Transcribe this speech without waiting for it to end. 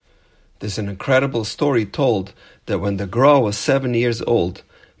There's an incredible story told that when the Gra was 7 years old,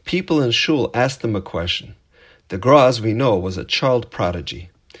 people in shul asked him a question. The Gra, as we know, was a child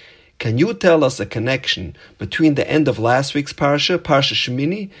prodigy. Can you tell us a connection between the end of last week's Parsha, Parsha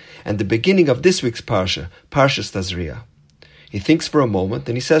Shemini, and the beginning of this week's Parsha, Parsha Tazria? He thinks for a moment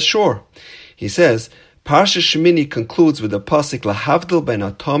and he says, sure. He says, Parsha Shemini concludes with the pasuk Lahavdil ben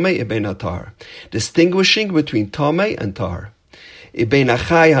Atome e ben Atar, distinguishing between Tome and Tar. Between the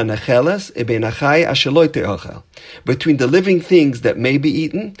living things that may be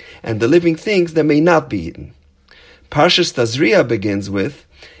eaten and the living things that may not be eaten. Parshas Tazria begins with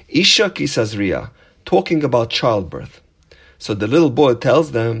Isha ki Sazria, talking about childbirth. So the little boy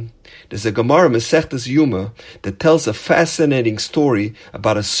tells them, there's a Gemara Masechtas Yuma that tells a fascinating story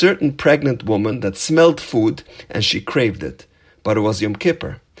about a certain pregnant woman that smelled food and she craved it. But it was Yom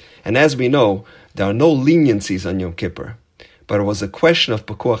Kippur. And as we know, there are no leniencies on Yom Kippur. But it was a question of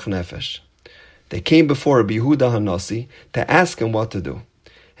Pekuach Nefesh. They came before Rabbi Yehuda Hanasi to ask him what to do.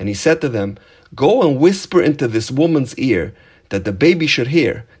 And he said to them, go and whisper into this woman's ear that the baby should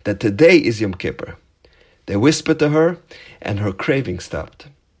hear that today is Yom Kippur. They whispered to her, and her craving stopped.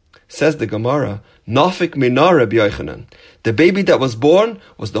 Says the Gemara, Nafik Minar Rabbi Yochanan. The baby that was born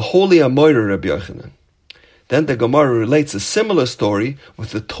was the holy Amoira Rabbi Yochanan. Then the Gemara relates a similar story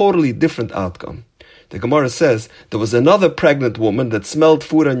with a totally different outcome. The Gemara says there was another pregnant woman that smelled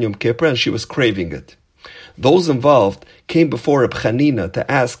food on Yom Kippur and she was craving it. Those involved came before Reb Chanina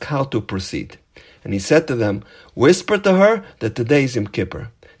to ask how to proceed. And he said to them, whisper to her that today is Yom Kippur.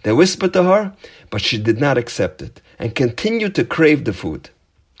 They whispered to her, but she did not accept it and continued to crave the food.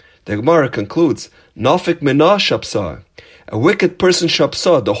 The Gemara concludes, Nafik Minah Shapsah, a wicked person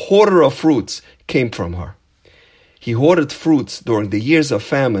Shapsah, the hoarder of fruits, came from her. He hoarded fruits during the years of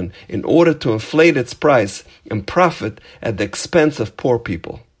famine in order to inflate its price and profit at the expense of poor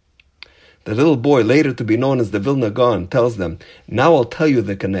people. The little boy, later to be known as the Vilna Gaon, tells them, now I'll tell you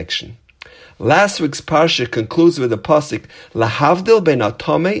the connection. Last week's Parsha concludes with the pasuk, Lahavdil ben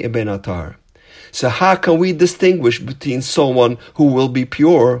Atome e ben Atar. So how can we distinguish between someone who will be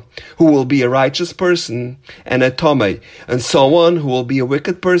pure, who will be a righteous person, and a Tome, and someone who will be a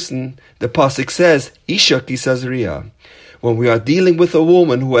wicked person? The pasuk says, Isha ki Sazria. When we are dealing with a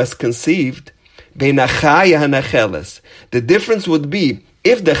woman who has conceived, Beinachaya hanecheles. The difference would be,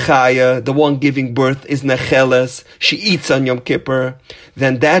 if the Chaya, the one giving birth, is Necheles, she eats on Yom Kippur,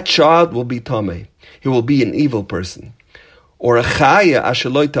 then that child will be Tome. He will be an evil person. Or a Chaya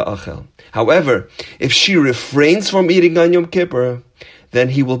asheloi ta'achel. However, if she refrains from eating on Yom Kippur, then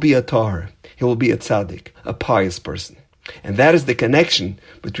he will be a Tahar. He will be a Tzaddik, a pious person. And that is the connection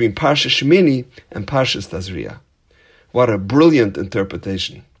between Parsha Shemini and Parshas Tazria. What a brilliant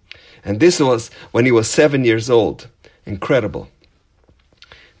interpretation. And this was when he was 7 years old. Incredible.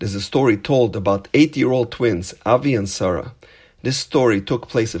 There's a story told about 8-year-old twins, Avi and Sarah. This story took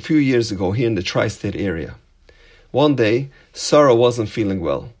place a few years ago here in the tri-state area. One day, Sarah wasn't feeling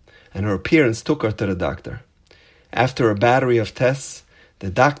well, and her parents took her to the doctor. After a battery of tests,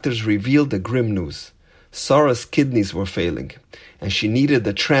 the doctors revealed the grim news. Sarah's kidneys were failing, and she needed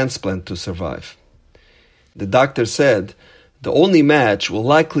a transplant to survive. The doctor said the only match will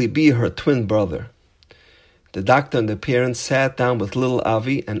likely be her twin brother. The doctor and the parents sat down with little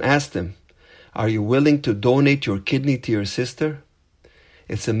Avi and asked him, are you willing to donate your kidney to your sister?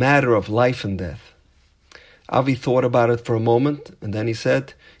 It's a matter of life and death. Avi thought about it for a moment, and then he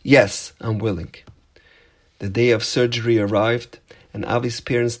said, yes, I'm willing. The day of surgery arrived, and Avi's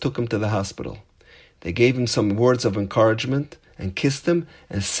parents took him to the hospital. They gave him some words of encouragement and kissed him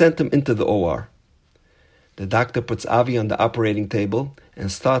and sent him into the OR. The doctor puts Avi on the operating table and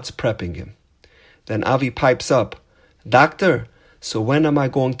starts prepping him. Then Avi pipes up, Doctor, so when am I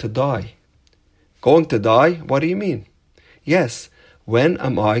going to die? Going to die? What do you mean? Yes, when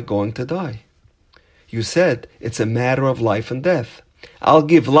am I going to die? You said it's a matter of life and death. I'll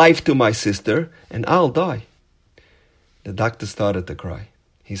give life to my sister and I'll die. The doctor started to cry.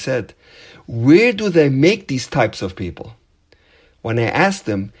 He said, where do they make these types of people? When I asked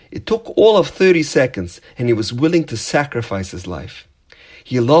him, it took all of 30 seconds and he was willing to sacrifice his life.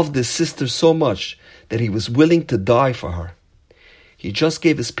 He loved his sister so much that he was willing to die for her. He just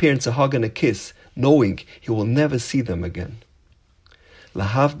gave his parents a hug and a kiss, knowing he will never see them again.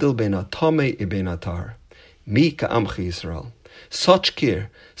 Lahavdil ben Atome e ben Atar. Mi ka'amchi Yisrael. Such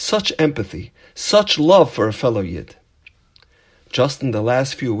care, such empathy, such love for a fellow Yid. Just in the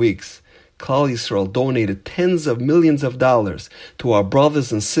last few weeks, Klal Yisrael donated tens of millions of dollars to our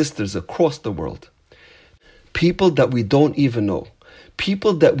brothers and sisters across the world. People that we don't even know.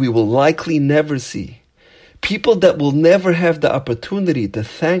 People that we will likely never see. People that will never have the opportunity to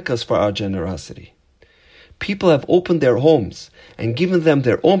thank us for our generosity. People have opened their homes and given them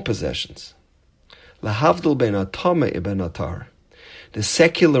their own possessions. Lahavdil ben atame ibn atar. The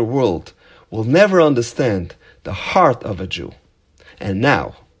secular world will never understand the heart of a Jew. And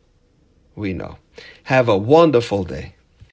now, we know. Have a wonderful day.